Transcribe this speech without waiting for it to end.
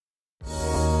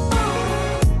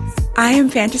I am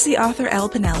fantasy author Elle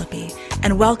Penelope,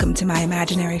 and welcome to My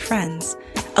Imaginary Friends,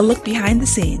 a look behind the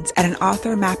scenes at an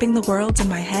author mapping the worlds in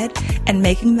my head and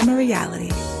making them a reality.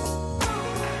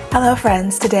 Hello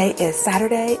friends, today is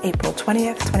Saturday, April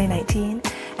 20th, 2019,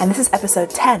 and this is episode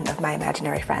 10 of My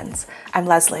Imaginary Friends. I'm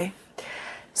Leslie.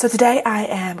 So today I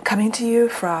am coming to you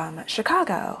from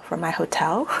Chicago, from my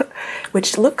hotel,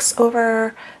 which looks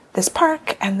over this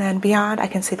park, and then beyond I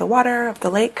can see the water of the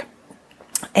lake.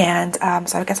 And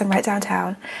so I guess I'm right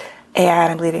downtown,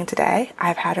 and I'm leaving today.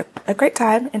 I've had a great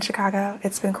time in Chicago.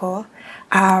 It's been cool.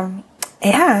 And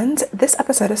this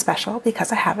episode is special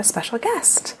because I have a special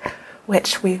guest,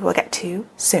 which we will get to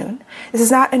soon. This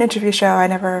is not an interview show. I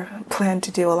never planned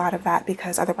to do a lot of that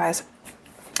because otherwise,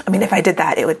 if I did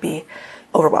that, it would be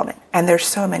overwhelming. And there's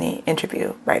so many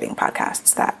interview writing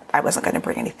podcasts that I wasn't going to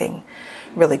bring anything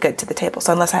really good to the table.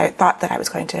 So unless I thought that I was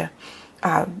going to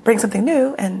bring something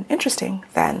new and interesting,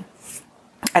 then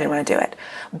I didn't want to do it.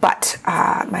 But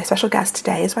my special guest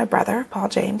today is my brother, Paul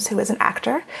James, who is an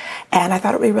actor, and I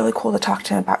thought it would be really cool to talk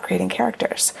to him about creating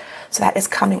characters. So that is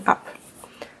coming up.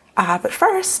 But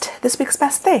first, this week's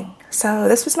best thing. So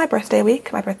this was my birthday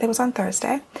week. My birthday was on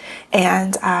Thursday,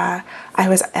 and I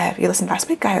was, if you listened last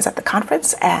week, I was at the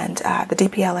conference, and the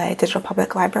DPLA, Digital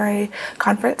Public Library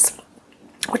Conference,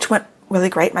 which went really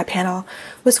great. My panel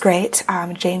was great.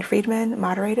 Jane Friedman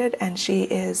moderated, and she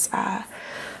is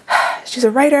she's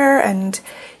a writer, and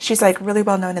she's like really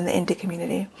well known in the indie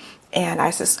community. And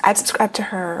I've subscribed to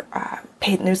her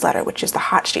paid newsletter, which is the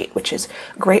Hot Sheet, which is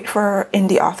great for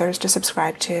indie authors to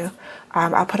subscribe to.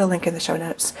 I'll put a link in the show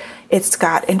notes. It's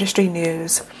got industry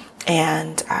news,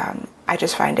 and I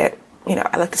just find it,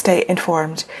 I like to stay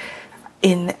informed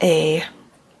in a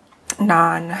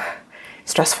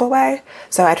non-stressful way.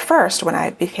 So at first, when I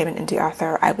became an indie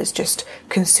author, I was just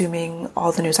consuming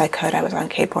all the news I could. I was on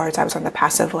Kboards, I was on The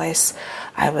Passive Voice,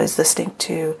 I was listening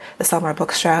to the Sell More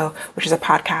Books Show, which is a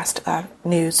podcast of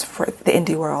news for the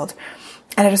indie world.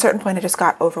 And at a certain point, I just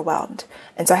got overwhelmed.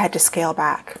 And so I had to scale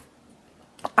back.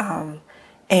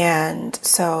 And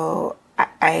so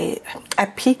I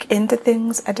peek into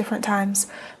things at different times,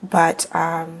 but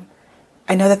I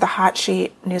know that the Hot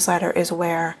Sheet newsletter is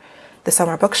where the Sell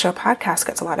More Books Show podcast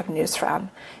gets a lot of news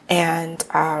from. And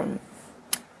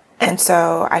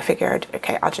so I figured,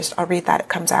 okay, I'll read that. It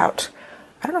comes out,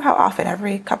 I don't know how often,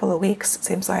 every couple of weeks, it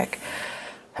seems like.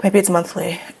 Maybe it's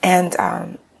monthly. And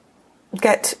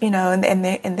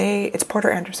it's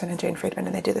Porter Anderson and Jane Friedman,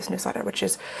 and they do this newsletter, which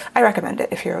is, I recommend it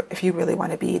if you really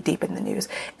want to be deep in the news.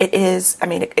 It is,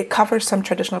 it covers some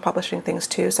traditional publishing things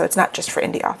too, so it's not just for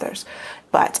indie authors,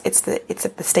 but it's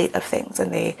the state of things,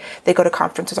 and they go to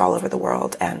conferences all over the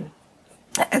world, and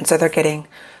so they're getting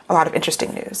a lot of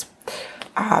interesting news.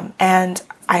 And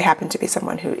I happen to be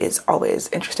someone who is always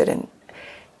interested in,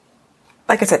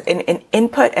 like I said, in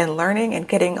input and learning and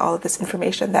getting all of this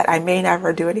information that I may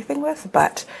never do anything with,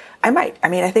 but I might.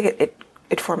 I think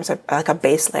it forms a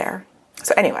base layer.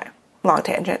 So anyway, long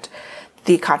tangent.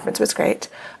 The conference was great.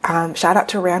 Shout out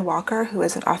to Rand Walker, who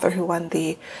is an author who won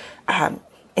the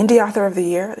Indie Author of the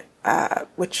Year,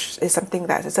 which is something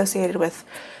that's associated with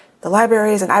the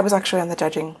libraries, and I was actually on the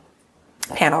judging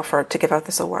panel to give out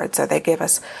this award. So they gave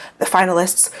us the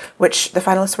finalists, which the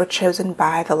finalists were chosen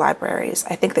by the libraries.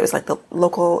 I think there was like the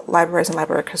local libraries and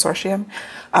library consortium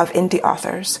of indie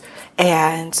authors.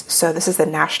 And so this is the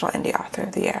National Indie Author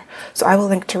of the Year. So I will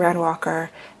link to Rand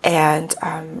Walker and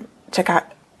check out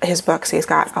his books. He's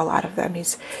got a lot of them.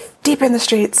 He's deep in the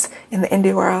streets in the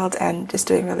indie world and just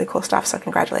doing really cool stuff. So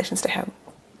congratulations to him.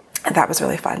 And that was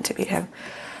really fun to meet him.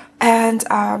 And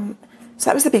so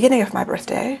that was the beginning of my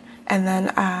birthday. And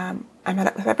then I met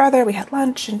up with my brother. We had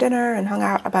lunch and dinner and hung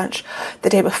out a bunch. The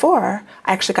day before,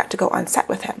 I actually got to go on set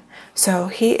with him. So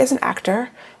he is an actor,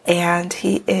 and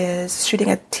he is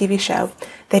shooting a TV show.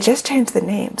 They just changed the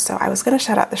name, so I was going to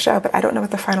shout out the show, but I don't know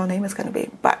what the final name is going to be.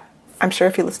 But I'm sure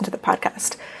if you listen to the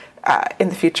podcast in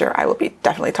the future, I will be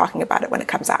definitely talking about it when it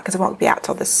comes out, because it won't be out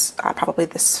till probably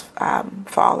this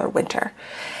fall or winter.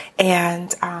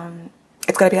 And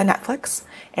it's going to be on Netflix,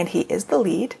 and he is the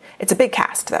lead. It's a big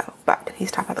cast, though, but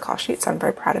he's top of the call sheet, so I'm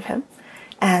very proud of him.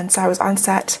 And so I was on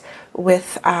set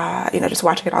with, just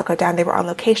watching it all go down. They were on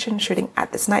location shooting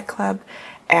at this nightclub,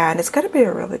 and it's going to be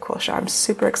a really cool show. I'm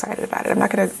super excited about it. I'm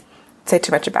not going to say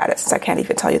too much about it since I can't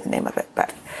even tell you the name of it,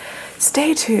 but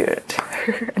stay tuned,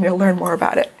 and you'll learn more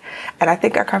about it. And I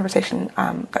think our conversation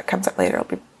that comes up later will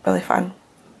be really fun.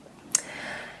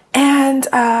 And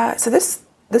so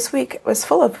this week was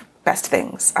full of best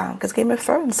things, because Game of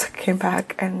Thrones came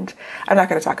back, and I'm not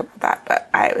going to talk about that, but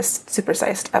I was super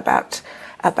psyched about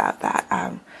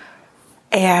that.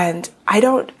 And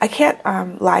I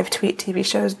can't live tweet TV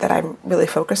shows that I'm really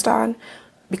focused on,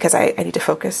 because I need to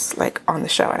focus like on the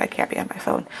show and I can't be on my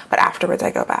phone. But afterwards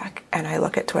I go back and I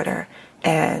look at Twitter,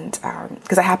 and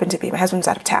because my husband's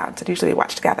out of town, so usually we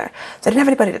watch together. So I didn't have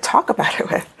anybody to talk about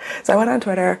it with. So I went on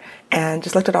Twitter and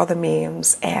just looked at all the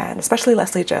memes, and especially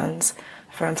Leslie Jones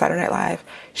from Saturday Night Live.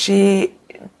 She,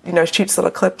 shoots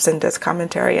little clips and does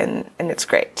commentary, and it's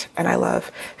great. And I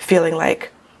love feeling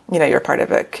like, you're part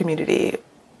of a community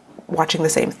watching the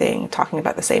same thing, talking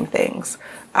about the same things,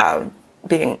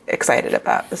 being excited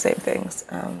about the same things.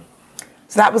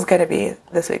 So that was going to be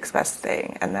this week's best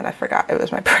thing. And then I forgot it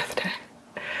was my birthday.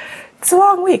 It's a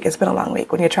long week. It's been a long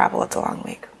week. When you travel, it's a long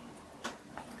week.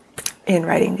 In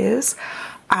writing news,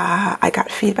 I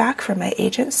got feedback from my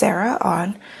agent, Sarah,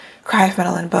 on Cry of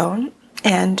Metal and Bone.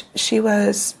 And she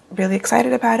was really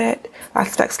excited about it.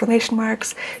 Lots of exclamation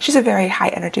marks. She's a very high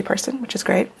energy person, which is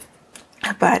great.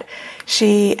 But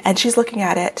she's looking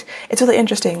at it. It's really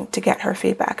interesting to get her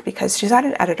feedback, because she's not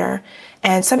an editor,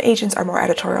 and some agents are more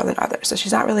editorial than others. So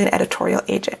she's not really an editorial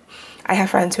agent. I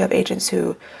have friends who have agents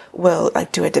who will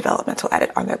do a developmental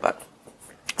edit on their book.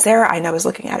 Sarah, I know, is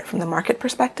looking at it from the market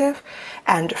perspective,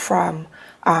 and from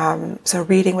so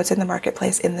reading what's in the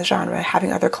marketplace in the genre,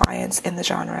 having other clients in the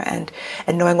genre, and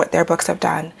knowing what their books have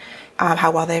done,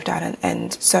 how well they've done,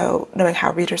 and so knowing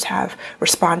how readers have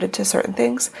responded to certain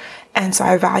things. And so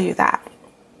I value that.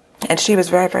 And she was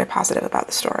very, very positive about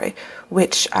the story,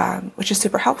 which is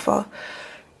super helpful.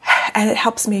 And it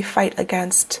helps me fight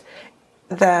against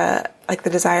the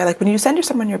desire, when you send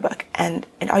someone your book and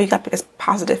all you got is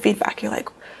positive feedback, you're like,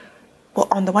 well,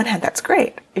 on the one hand, that's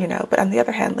great, but on the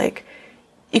other hand,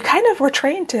 you kind of were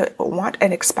trained to want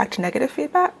and expect negative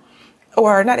feedback,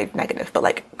 or not even negative,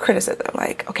 but criticism.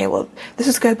 Okay, well, this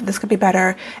is good, this could be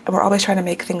better, and we're always trying to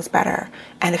make things better.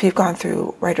 And if you've gone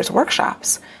through writers'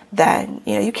 workshops, then,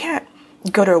 you can't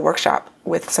go to a workshop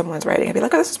with someone's writing and be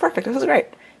like, oh, this is perfect, this is great.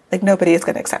 Nobody is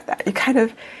going to accept that.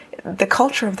 The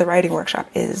culture of the writing workshop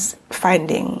is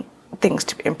finding things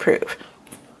to improve.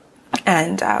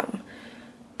 And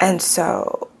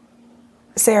so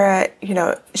Sarah,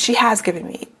 she has given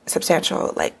me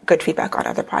substantial, good feedback on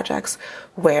other projects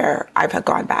where I've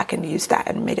gone back and used that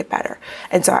and made it better.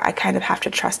 And so I kind of have to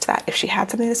trust that if she had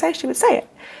something to say, she would say it,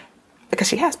 because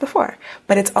she has before.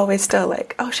 But it's always still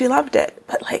oh, she loved it,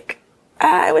 but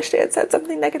I wish she had said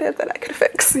something negative that I could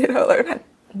fix, or not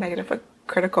negative, but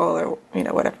critical, or,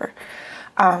 whatever.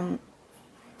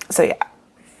 So yeah,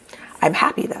 I'm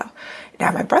happy though.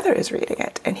 Now my brother is reading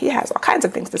it, and he has all kinds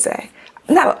of things to say.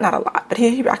 Not a lot, but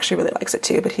he actually really likes it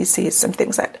too, but he sees some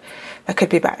things that could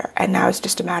be better. And now it's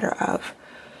just a matter of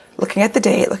looking at the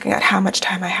date, looking at how much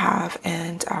time I have,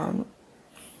 and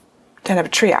kind of a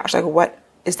triage, what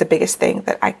is the biggest thing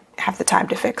that I have the time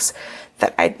to fix,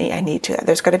 that I need to.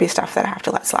 There's going to be stuff that I have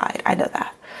to let slide. I know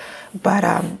that. But,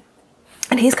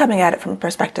 and he's coming at it from a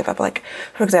perspective of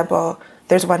for example,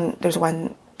 there's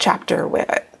one chapter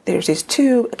where there's these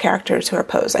two characters who are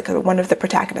opposed, one of the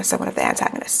protagonists and one of the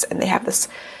antagonists, and they have this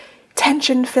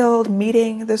tension-filled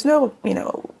meeting. There's no,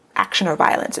 action or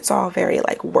violence. It's all very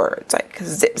words,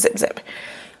 zip, zip, zip.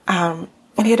 And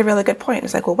he had a really good point.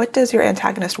 It's well, what does your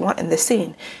antagonist want in this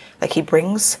scene? He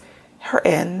brings her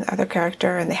in, the other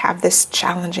character, and they have this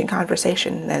challenging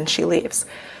conversation, and then she leaves.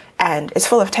 And it's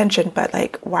full of tension, but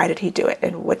why did he do it?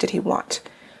 And what did he want?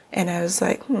 And I was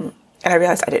And I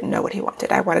realized I didn't know what he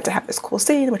wanted. I wanted to have this cool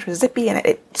scene, which was zippy, and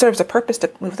it serves a purpose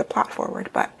to move the plot forward,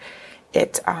 but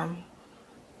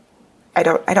I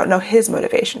don't know his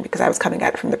motivation, because I was coming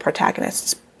at it from the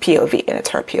protagonist's POV, and it's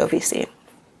her POV scene.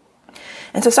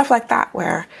 And so stuff like that,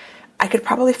 where I could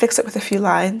probably fix it with a few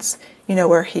lines,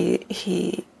 where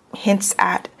he hints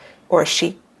at, or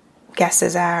she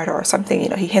guesses at, or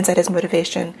something, he hints at his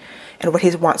motivation and what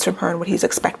he wants from her and what he's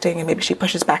expecting, and maybe she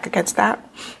pushes back against that.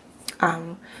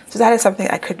 So that is something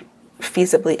I could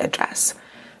feasibly address.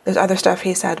 There's other stuff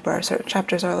he said where certain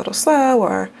chapters are a little slow,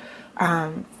 or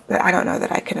that I don't know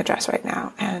that I can address right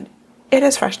now. And it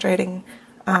is frustrating.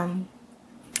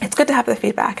 It's good to have the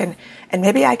feedback, and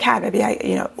maybe I can,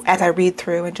 as I read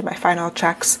through and do my final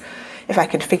checks, if I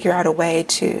can figure out a way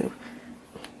to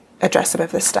address some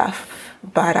of this stuff.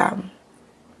 But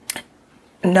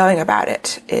knowing about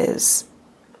it is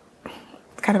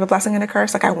kind of a blessing and a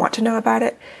curse. I want to know about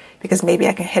it, because maybe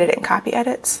I can hit it in copy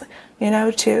edits,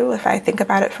 too, if I think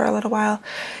about it for a little while.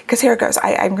 Because here it goes.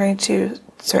 I'm going to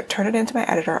turn it into my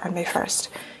editor on May 1st.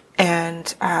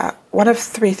 And one of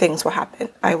three things will happen.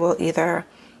 I will either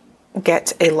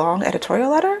get a long editorial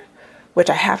letter, which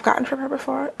I have gotten from her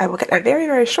before. I will get a very,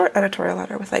 very short editorial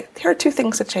letter with here are two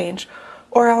things to change.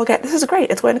 Or I'll get, this is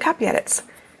great, it's going to copy edits.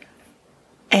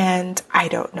 and I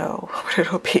don't know what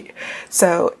it'll be.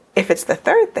 So if it's the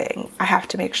third thing, I have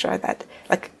to make sure that,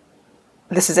 like,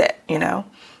 this is it, you know?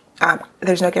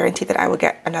 There's no guarantee that I will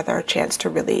get another chance to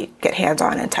really get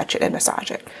hands-on and touch it and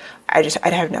massage it. I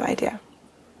have no idea.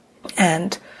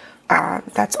 And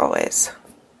that's always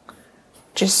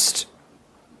just,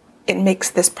 it makes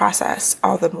this process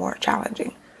all the more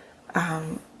challenging.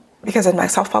 Because in my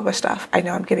self-published stuff, I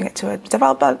know I'm giving it to a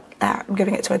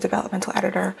developmental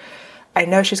editor. I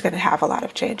know she's going to have a lot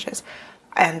of changes.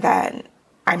 And then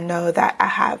I know that I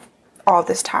have all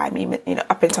this time, even, you know,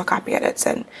 up until copy edits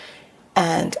and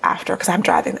after, because I'm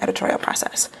driving the editorial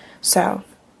process. So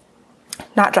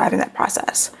not driving that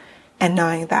process and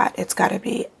knowing that it's got to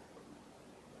be,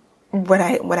 when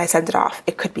I send it off,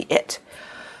 it could be it.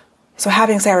 So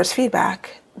having Sarah's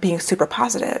feedback being super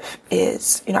positive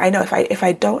is, you know, I know if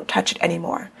I don't touch it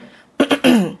anymore,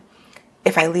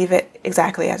 if I leave it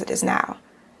exactly as it is now,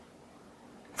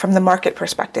 from the market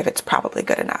perspective, it's probably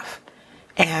good enough.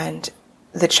 And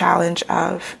the challenge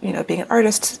of, you know, being an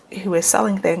artist who is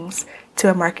selling things to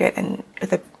a market and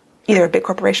with either a big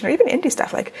corporation or even indie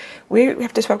stuff, like, we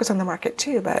have to focus on the market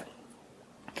too, but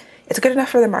it's good enough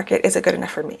for the market. Is it good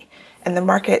enough for me? And the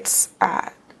market's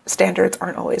standards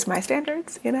aren't always my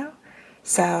standards, you know?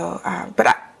 So, but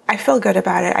I feel good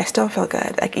about it. I still feel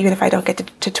good. Like, even if I don't get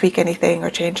to tweak anything or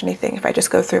change anything, if I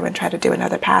just go through and try to do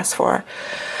another pass for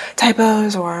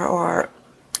typos or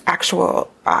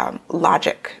actual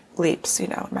logic leaps, you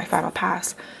know, my final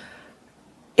pass,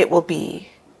 it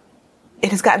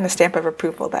has gotten the stamp of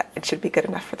approval that it should be good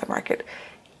enough for the market.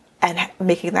 And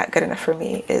making that good enough for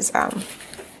me is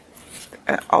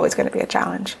always going to be a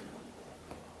challenge.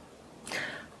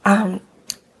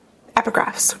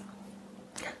 Epigraphs.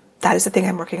 That is the thing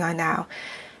I'm working on now.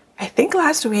 I think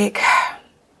last week,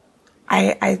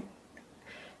 there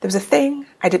was a thing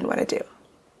I didn't want to do.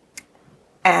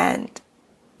 And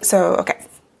so, okay,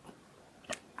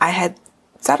 I had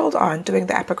settled on doing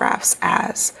the epigraphs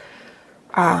as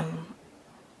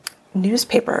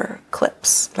newspaper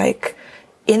clips. Like,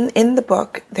 in the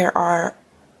book, there are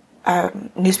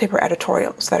newspaper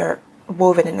editorials that are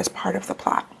woven in as part of the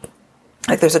plot.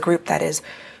 Like, there's a group that is,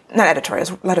 not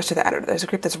editorials, letters to the editor. There's a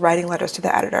group that's writing letters to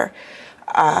the editor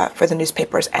for the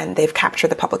newspapers, and they've captured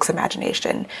the public's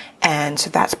imagination. And so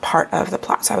that's part of the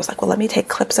plot. So I was like, well, let me take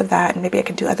clips of that, and maybe I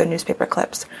can do other newspaper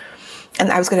clips.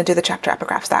 And I was going to do the chapter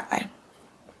epigraphs that way.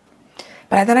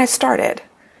 But then I started,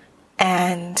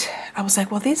 and I was like,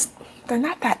 well, they're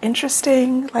not that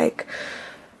interesting. Like,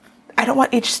 I don't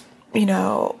want each, you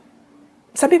know,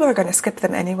 some people are going to skip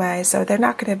them anyway, so they're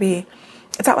not going to be,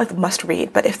 it's not like must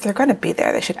read, but if they're going to be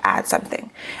there, they should add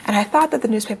something. And I thought that the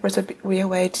newspapers would be a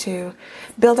way to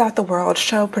build out the world,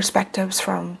 show perspectives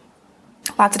from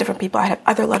lots of different people. I'd have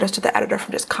other letters to the editor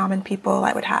from just common people.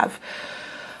 I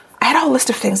had a whole list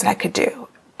of things that I could do.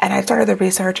 And I started the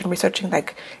research and researching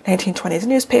like 1920s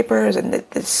newspapers and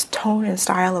this tone and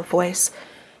style of voice.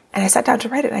 And I sat down to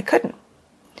write it and I couldn't.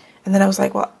 And then I was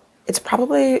like, well, it's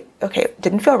probably, okay, it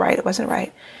didn't feel right. It wasn't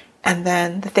right. And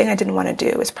then the thing I didn't want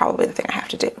to do is probably the thing I have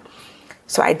to do.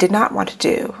 So I did not want to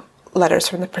do letters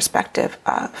from the perspective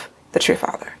of the true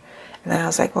father. And then I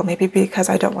was like, well, maybe because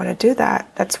I don't want to do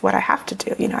that, that's what I have to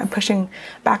do. You know, I'm pushing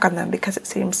back on them because it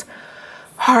seems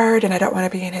hard and I don't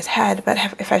want to be in his head. But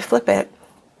if I flip it,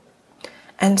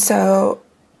 and so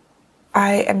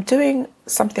I am doing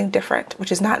something different,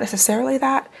 which is not necessarily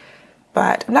that,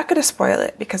 but I'm not going to spoil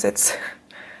it because it's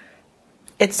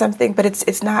something, but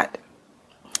it's not,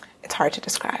 it's hard to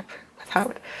describe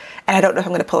without, and I don't know if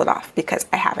I'm going to pull it off because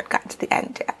I haven't gotten to the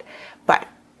end yet. But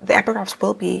the epigraphs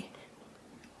will be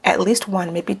at least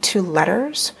one, maybe two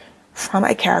letters from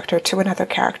a character to another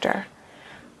character.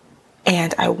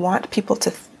 And I want people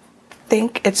to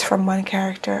think it's from one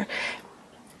character.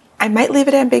 I might leave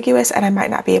it ambiguous and I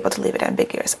might not be able to leave it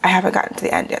ambiguous. I haven't gotten to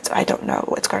the end yet, so I don't know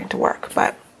what's going to work,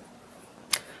 but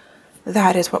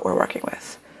that is what we're working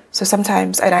with. So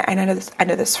sometimes, and I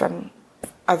know this from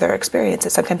other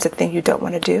experiences, sometimes the thing you don't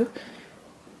want to do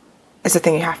is the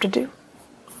thing you have to do.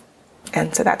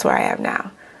 And so that's where I am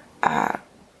now.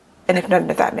 And if none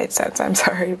of that made sense, I'm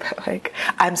sorry, but like,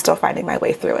 I'm still finding my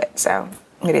way through it. So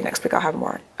maybe next week I'll have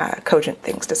more cogent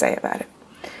things to say about it.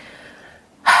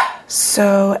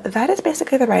 So that is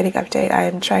basically the writing update. I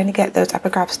am trying to get those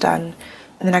epigraphs done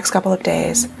in the next couple of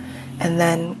days. And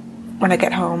then when I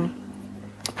get home,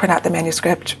 print out the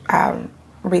manuscript,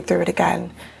 read through it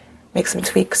again, make some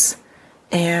tweaks,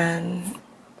 and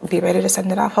be ready to send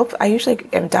it off. I usually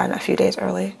am done a few days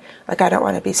early. Like, I don't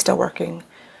want to be still working.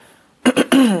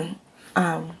 I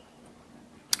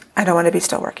don't want to be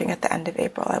still working at the end of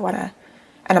April. I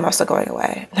And I'm also going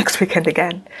away next weekend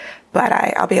again. But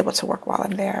I'll be able to work while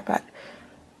I'm there. But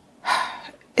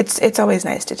it's always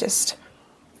nice to just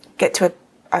get to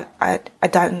a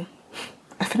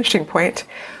finishing point,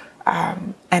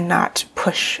 and not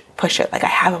push it. Like, I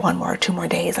have 1 more or 2 more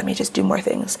days. Let me just do more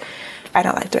things. I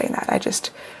don't like doing that.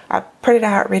 I print it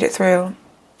out, read it through,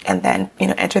 and then,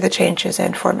 enter the changes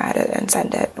and format it and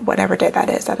send it. Whatever day that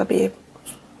is, that'll be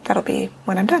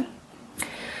when I'm done.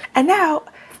 And now,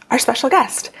 our special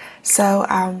guest. So,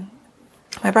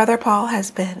 my brother Paul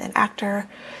has been an actor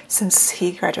since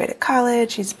he graduated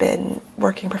college. He's been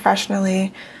working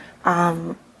professionally,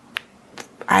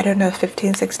 I don't know,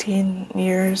 15, 16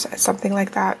 years, something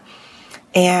like that.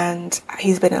 And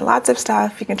he's been in lots of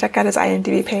stuff. You can check out his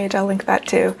IMDb page. I'll link that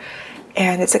too.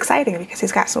 And it's exciting because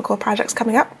he's got some cool projects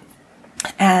coming up.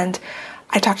 And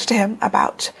I talked to him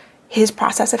about his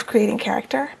process of creating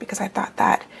character, because I thought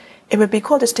that it would be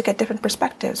cool just to get different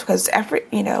perspectives, because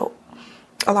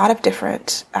a lot of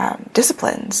different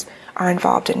disciplines are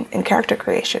involved in character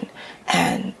creation.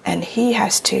 And he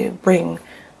has to bring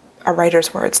a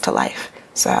writer's words to life.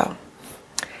 So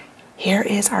here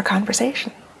is our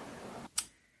conversation.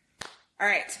 All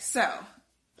right, so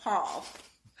Paul.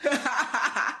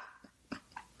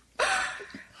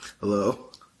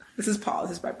 Hello. This is Paul.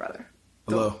 This is my brother.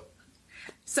 Hello.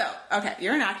 So, okay,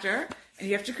 you're an actor and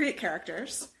you have to create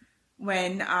characters.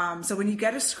 When you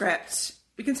get a script,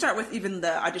 we can start with even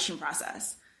the audition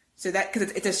process. So that, because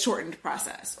it's a shortened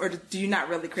process, or do you not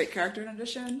really create character in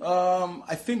audition?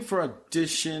 I think for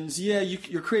auditions, yeah,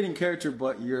 you're creating character,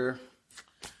 but a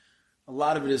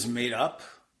lot of it is made up.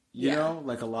 You know,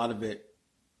 like a lot of it.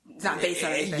 It's not based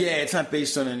on anything. Yeah, it's not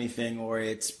based on anything, or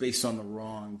it's based on the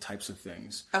wrong types of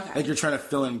things. Okay. Like you're trying to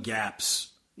fill in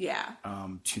gaps. Yeah.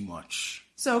 Too much.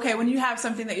 So, okay, when you have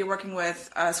something that you're working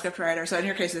with a scriptwriter, so in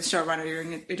your case, the showrunner,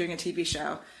 you're doing a TV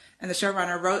show, and the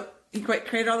showrunner he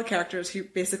created all the characters. He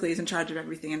basically is in charge of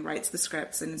everything and writes the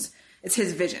scripts, and it's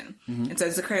his vision. Mm-hmm. And so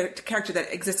it's a character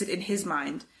that existed in his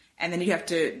mind, and then you have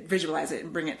to visualize it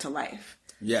and bring it to life.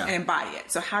 Yeah. And embody it.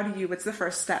 So what's the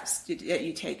first steps that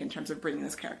you take in terms of bringing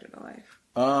this character to life?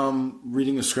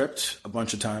 Reading the script a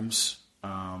bunch of times.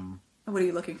 What are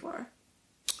you looking for?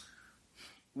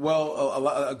 Well,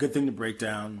 a good thing to break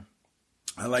down.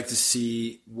 I like to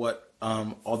see what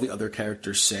all the other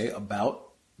characters say about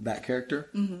that character.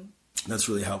 Mm-hmm. That's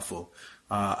really helpful.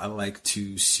 I like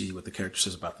to see what the character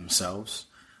says about themselves.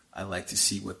 I like to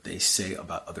see what they say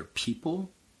about other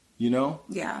people,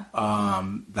 Yeah.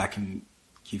 That can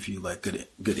give you like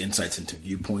good insights into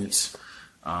viewpoints.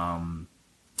 Figuring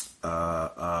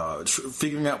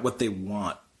out what they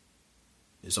want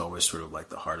is always sort of like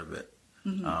the heart of it.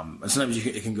 Mm-hmm. And sometimes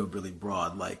it can go really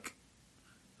broad, like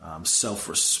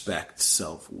self-respect,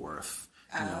 self-worth,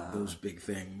 those big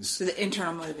things. So the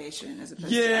internal motivation as opposed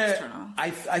to external.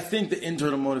 I think the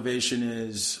internal motivation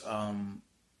is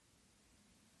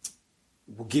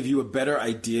will give you a better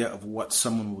idea of what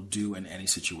someone will do in any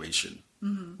situation.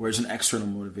 Mm-hmm. Whereas an external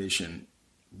motivation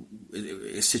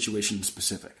is situation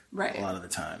specific, right? A lot of the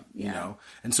time,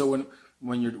 And so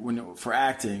when you're for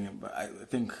acting, I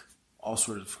think all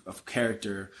sort of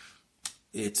character,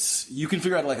 you can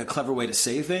figure out like a clever way to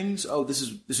say things. Oh,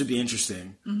 this would be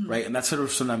interesting, mm-hmm. right? And that's sort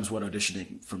of sometimes what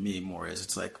auditioning for me more is.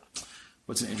 It's like,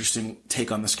 what's an interesting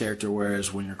take on this character?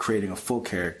 Whereas when you're creating a full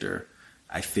character,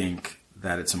 I think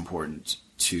that it's important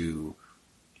to,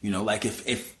 like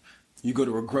if you go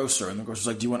to a grocer and the grocer's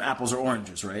like, do you want apples or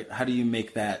oranges, right? How do you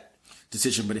make that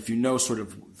decision? But if you know sort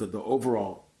of the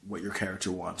overall what your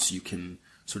character wants, you can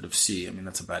sort of see. I mean,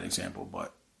 that's a bad example,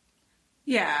 but.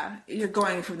 Yeah, you're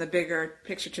going from the bigger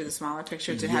picture to the smaller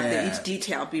picture to have each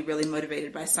detail be really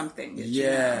motivated by something.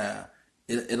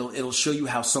 It'll show you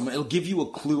how it'll give you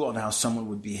a clue on how someone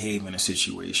would behave in a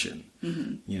situation,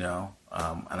 mm-hmm.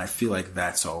 And I feel like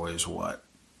that's always what,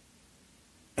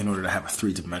 in order to have a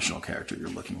 3-dimensional character, you're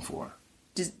looking for.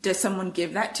 Does someone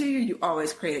give that to you? Or you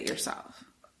always create it yourself?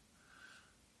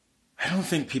 I don't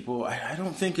think people. I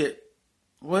don't think it.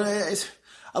 Well,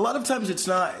 a lot of times it's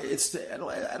not.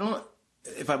 I don't.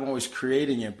 If I'm always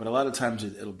creating it, but a lot of times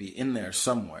it'll be in there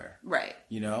somewhere. Right.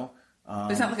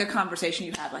 It's not like a conversation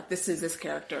you have, like, this is this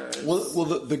character. Well,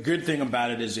 the good thing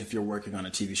about it is if you're working on a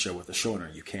TV show with a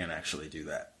showrunner, you can actually do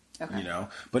that. Okay.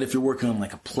 But if you're working on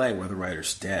like a play where the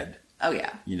writer's dead. Oh,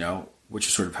 yeah. Which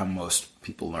is sort of how most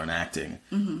people learn acting.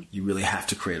 Mm-hmm. You really have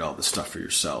to create all this stuff for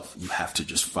yourself. You have to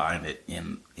just find it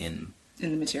in the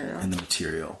material. In the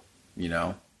material,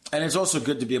 And it's also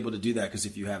good to be able to do that because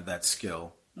if you have that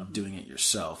skill of doing it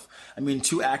yourself. I mean,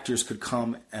 2 actors could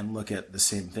come and look at the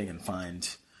same thing and find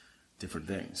different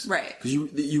things. Right. Because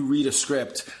you read a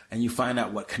script and you find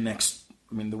out what connects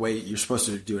I mean, the way you're supposed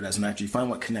to do it as an actor, you find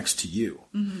what connects to you.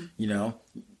 You know,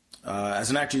 as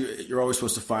an actor, you're always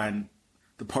supposed to find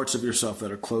the parts of yourself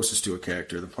that are closest to a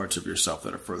character, the parts of yourself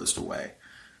that are furthest away.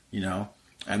 You know,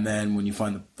 and then when you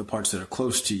find the parts that are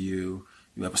close to you,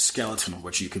 you have a skeleton of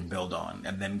which you can build on,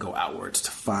 and then go outwards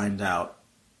to find out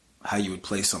how you would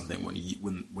play something when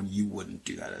you wouldn't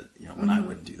do that. You know, when I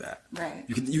wouldn't do that. Right.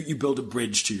 You build a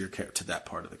bridge to to that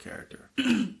part of the character.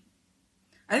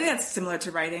 I think that's similar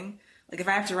to writing. Like if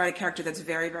I have to write a character that's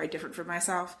very, very different from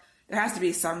myself, there has to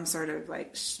be some sort of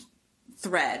like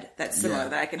thread that's similar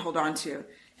that I can hold on to,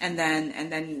 and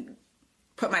then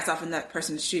put myself in that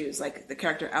person's shoes. Like the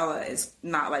character Ella is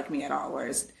not like me at all,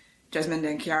 whereas Jesmond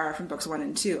and Kiara from books 1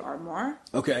 and 2 are more.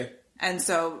 Okay. And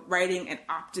so writing an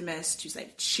optimist who's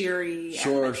like cheery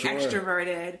and like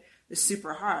extroverted is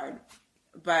super hard.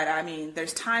 But I mean,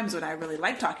 there's times when I really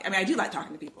like talking. I mean, I do like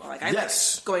talking to people. Like I like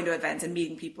going to events and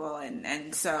meeting people.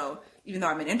 And so even though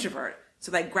I'm an introvert,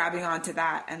 so like grabbing onto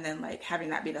that and then like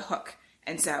having that be the hook.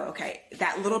 And so, okay,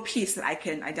 that little piece that I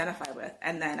can identify with,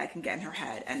 and then I can get in her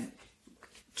head and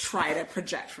try to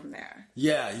project from there.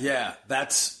 Yeah.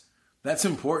 That's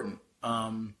important.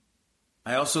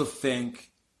 I also think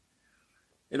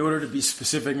in order to be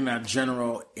specific and not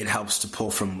general, it helps to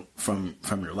pull from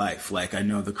your life. Like I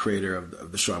know the creator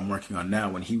of the show I'm working on now,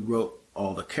 when he wrote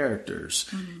all the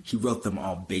characters, he wrote them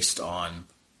all based on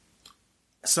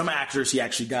some actors he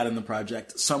actually got in the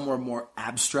project. Some were more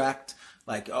abstract,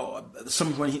 like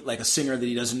like a singer that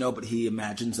he doesn't know, but he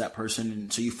imagines that person,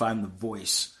 and so you find the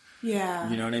voice. Yeah,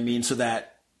 you know what I mean. So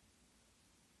that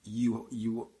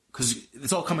you. Because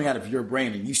it's all coming out of your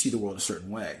brain and you see the world a certain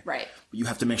way. Right. But you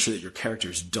have to make sure that your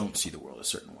characters don't see the world a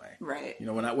certain way. Right. You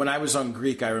know, when I was on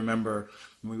Greek, I remember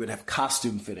when we would have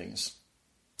costume fittings.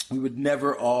 We would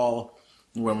never all,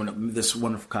 when this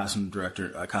wonderful costume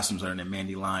designer named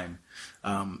Mandy Line,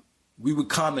 we would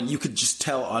come and you could just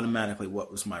tell automatically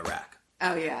what was my rack.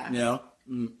 Oh, yeah. You know?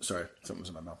 Sorry, something was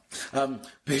in my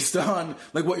mouth. Based on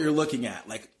like what you're looking at,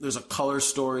 like there's a color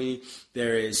story.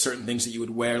 There is certain things that you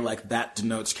would wear, like that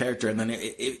denotes character. And then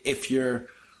if you're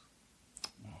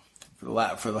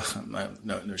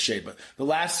no shade, but the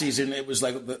last season it was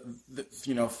like the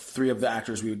 3 of the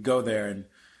actors, we would go there and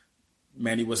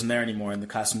Mandy wasn't there anymore, and the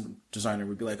costume designer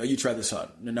would be like, "Oh, you try this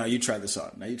on. No, you try this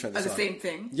on. Now you try this on." The same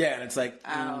thing. Yeah, and it's like,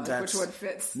 which one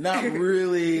fits? Not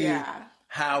really.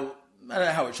 How. I don't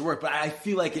know how it should work, but I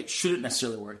feel like it shouldn't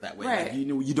necessarily work that way. Right. Like,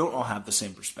 you don't all have the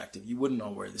same perspective. You wouldn't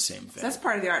all wear the same thing. So that's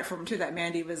part of the art form, too, that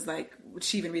Mandy was like, would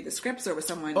she even read the scripts, or was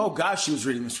someone... Oh, gosh, she was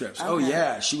reading the scripts. Okay. Oh,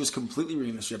 yeah, she was completely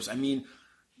reading the scripts. I mean,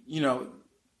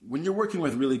 when you're working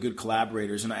with really good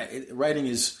collaborators, and writing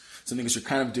is something that you're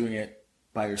kind of doing it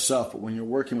by yourself, but when you're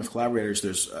working with collaborators,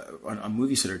 there's on a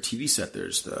movie set or TV set,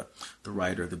 there's the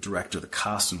writer, the director, the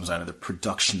costume designer, the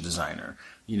production designer.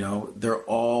 They're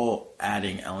all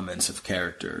adding elements of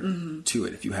character to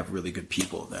it. If you have really good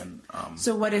people, then...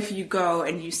 So what if you go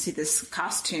and you see this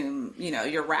costume,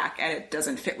 your rack, and it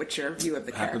doesn't fit with your view of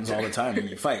the character? Happens all the time when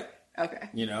you fight. Okay.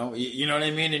 You know what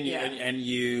I mean? And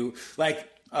you like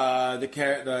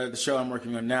the show I'm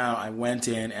working on now, I went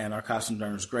in and our costume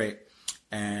designer was great.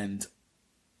 And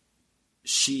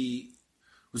she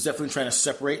was definitely trying to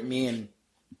separate me and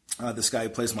this guy who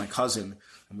plays my cousin,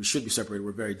 and we should be separated.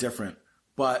 We're very different.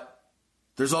 But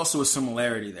there's also a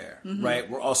similarity there, right?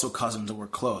 We're also cousins and we're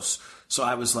close. So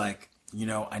I was like,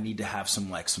 I need to have some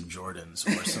Jordans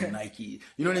or some Nike.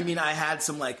 You know what I mean? I had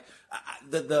some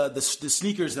the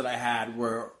sneakers that I had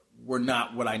were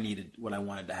not what I needed, what I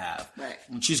wanted to have. Right.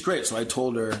 And she's great. So I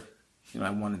told her, I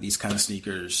wanted these kind of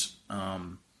sneakers.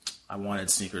 I wanted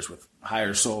sneakers with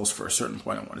higher soles for a certain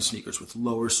point. I wanted sneakers with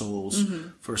lower soles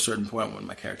for a certain point when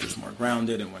my character's more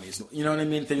grounded and when he's, you know what I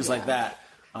mean? Things like that.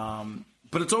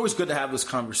 But it's always good to have those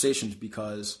conversations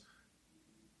because,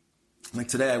 like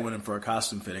today, I went in for a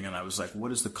costume fitting and I was like,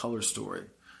 "What is the color story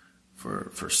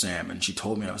for Sam?" And she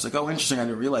told me. I was like, "Oh, interesting. I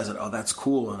didn't realize that. Oh, that's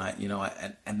cool."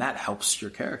 And and that helps your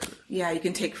character. Yeah, you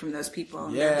can take from those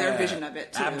people. Yeah, their vision of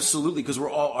it too. Absolutely, because we're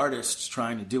all artists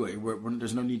trying to do it.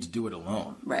 There's no need to do it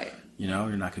alone. Right. You're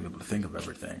not going to be able to think of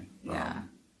everything. Yeah.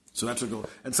 So that's a goal.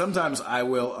 And sometimes I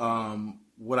will.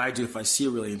 What I do if I see a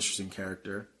really interesting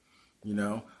character,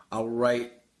 I'll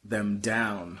write them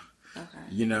down.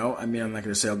 Okay. I mean, I'm not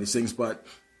going to say all these things, but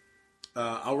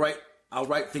I'll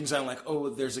write things down like, oh,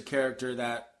 there's a character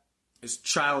that is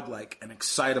childlike and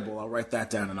excitable. I'll write that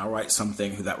down, and I'll write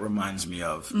something that reminds me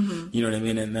of. You know what I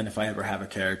mean? And then if I ever have a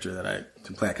character that I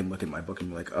can play, I can look at my book and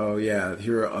be like, oh, yeah,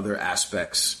 here are other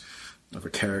aspects of a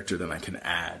character that I can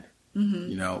add.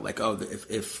 Like, oh,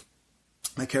 if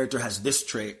my character has this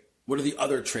trait, what are the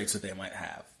other traits that they might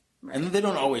have? Right. And they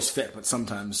don't always fit, but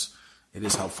sometimes it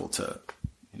is helpful to,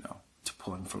 to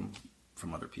pulling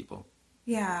from other people.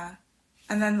 Yeah.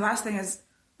 And then the last thing is,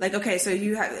 like, okay, so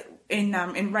you have, in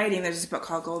writing, there's this book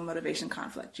called Goal Motivation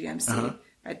Conflict, GMC,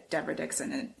 by Deborah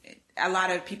Dixon. And a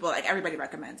lot of people, like, everybody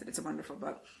recommends it. It's a wonderful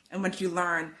book. And once you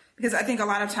learn, because I think a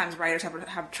lot of times writers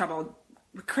have trouble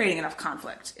creating enough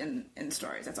conflict in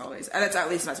stories. That's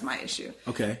that's my issue.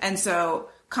 Okay. And so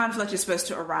conflict is supposed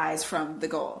to arise from the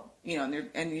goal,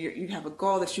 and you have a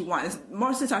goal that you want. It's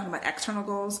mostly talking about external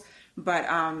goals, but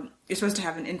you're supposed to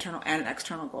have an internal and an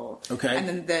external goal. Okay. And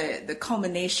then the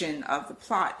culmination of the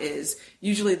plot is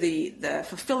usually the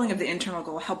fulfilling of the internal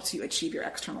goal helps you achieve your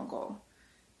external goal.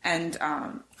 And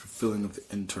fulfilling of the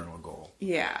internal goal.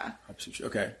 Yeah.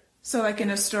 Okay. So, like in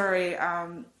a story, I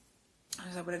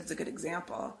don't know what is a good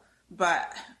example,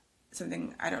 but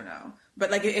something I don't know. But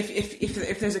like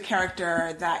if there's a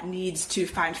character that needs to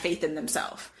find faith in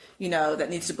themselves, that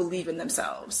needs to believe in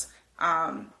themselves,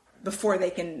 before they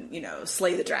can,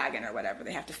 slay the dragon or whatever,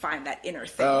 they have to find that inner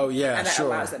thing. Oh yeah, and that sure.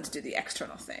 allows them to do the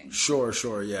external thing. Sure,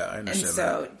 yeah, I understand. And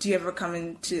so, do you ever come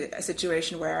into a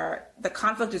situation where the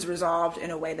conflict is resolved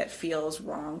in a way that feels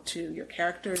wrong to your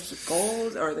character's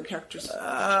goals or the character's?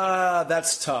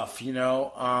 That's tough,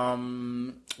 Well,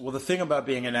 the thing about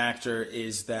being an actor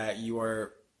is that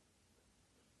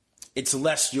it's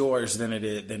less yours than it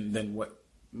is than what.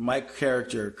 My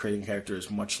creating character is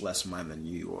much less mine than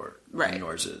than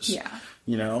yours is. Yeah.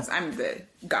 'Cause I'm the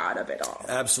god of it all.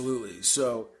 Absolutely.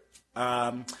 So,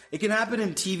 it can happen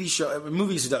in TV show,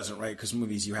 movies it doesn't, right? Because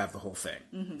movies you have the whole thing.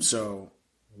 Mm-hmm. So,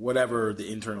 whatever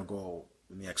the internal goal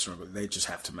and the external goal, they just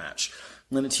have to match.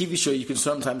 And in a TV show, you can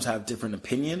sometimes have different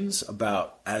opinions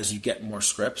about as you get more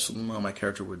scripts. Well, my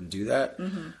character wouldn't do that.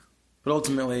 Mm-hmm. But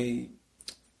ultimately,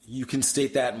 you can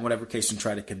state that in whatever case and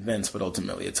try to convince, but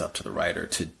ultimately it's up to the writer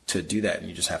to do that, and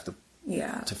you just have to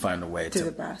find a way to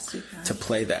the best you can. To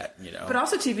play that, But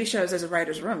also TV shows, there's a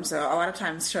writer's room, so a lot of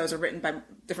times shows are written by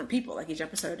different people. Like each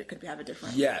episode, it could have a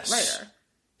different writer.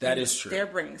 That is true. They're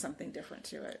bringing something different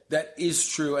to it. That is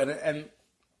true, and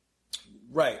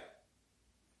right.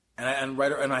 And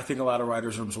I think a lot of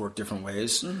writers' rooms work different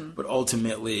ways, but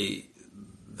ultimately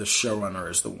the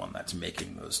showrunner is the one that's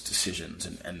making those decisions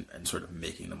and sort of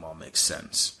making them all make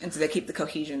sense. And so they keep the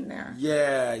cohesion there.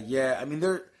 Yeah. I mean,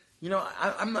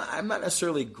 I'm not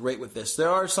necessarily great with this. There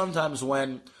are sometimes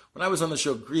when I was on the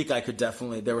show Greek,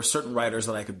 there were certain writers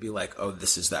that I could be like, oh,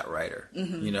 this is that writer,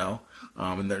 and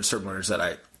there are certain writers that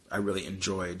I really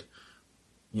enjoyed,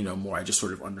 more. I just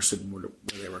sort of understood where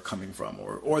they were coming from,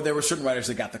 or there were certain writers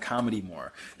that got the comedy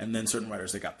more, and then certain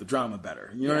writers that got the drama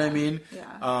better. You know what I mean?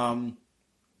 Yeah.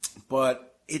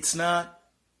 But it's not,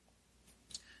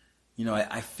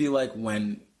 I feel like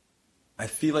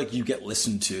you get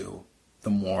listened to, the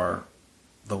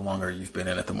longer you've been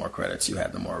in it, the more credits you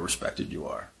have, the more respected you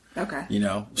are. Okay.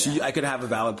 So I could have a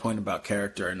valid point about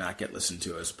character and not get listened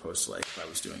to, as opposed to like if I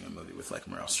was doing a movie with like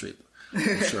Meryl Streep,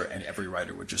 I'm sure, and every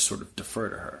writer would just sort of defer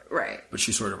to her. Right. But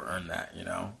she sort of earned that,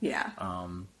 Yeah.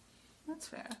 That's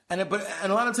fair. And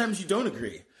a lot of times you don't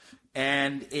agree.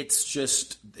 And it's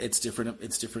different.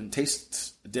 It's different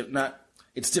tastes.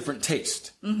 It's different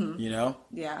taste. Mm-hmm.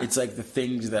 Yeah. It's like the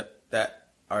things that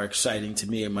are exciting to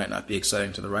me, it might not be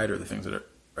exciting to the writer. The things that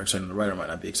are exciting to the writer might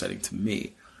not be exciting to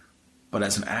me. But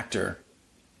as an actor,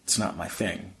 it's not my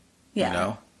thing.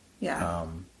 Yeah. Yeah.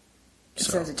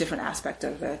 So there's a different aspect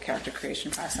of the character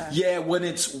creation process. Yeah, when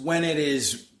it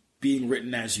is being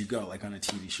written as you go, like on a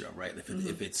TV show, right? If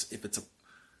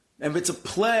it's a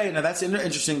play, now that's an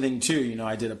interesting thing too.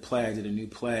 I did a new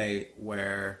play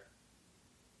where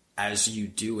as you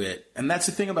do it, and that's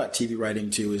the thing about TV writing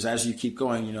too, is as you keep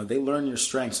going, they learn your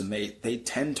strengths and they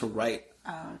tend to write.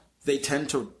 They tend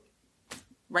to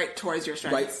write towards your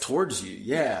strengths. Right towards you,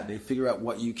 yeah. They figure out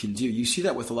what you can do. You see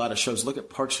that with a lot of shows. Look at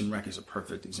Parks and Rec is a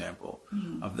perfect example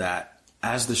of that.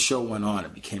 As the show went on,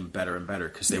 it became better and better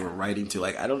because they were writing to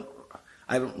I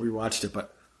haven't rewatched it,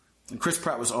 but Chris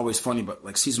Pratt was always funny, but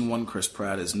like season 1 Chris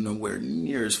Pratt is nowhere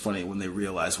near as funny when they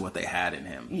realize what they had in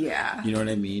him. Yeah. You know what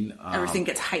I mean? Everything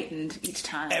gets heightened each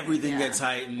time. Everything gets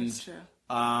heightened. That's true.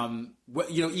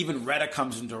 Even Retta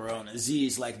comes into her own.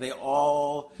 Aziz, like they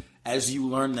all, as you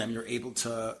learn them, you're able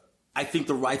to. I think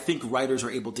writers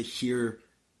are able to hear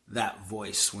that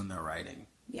voice when they're writing.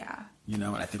 Yeah. And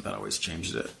I think that always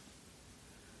changes it.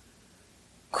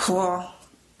 Cool.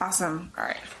 Awesome. All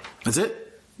right. That's it?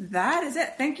 That is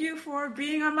it. Thank you for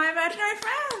being on my Imaginary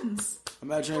Friends.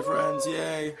 Imaginary Friends,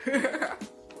 yay.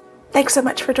 Thanks so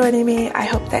much for joining me. I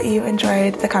hope that you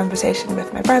enjoyed the conversation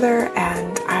with my brother,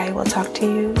 and I will talk to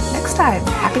you next time.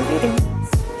 Happy reading.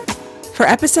 For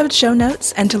episode show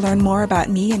notes and to learn more about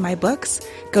me and my books,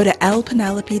 go to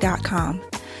lpenelope.com.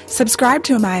 Subscribe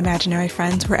to My Imaginary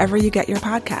Friends wherever you get your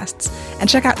podcasts, and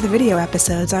check out the video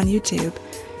episodes on YouTube.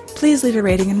 Please leave a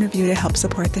rating and review to help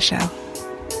support the show.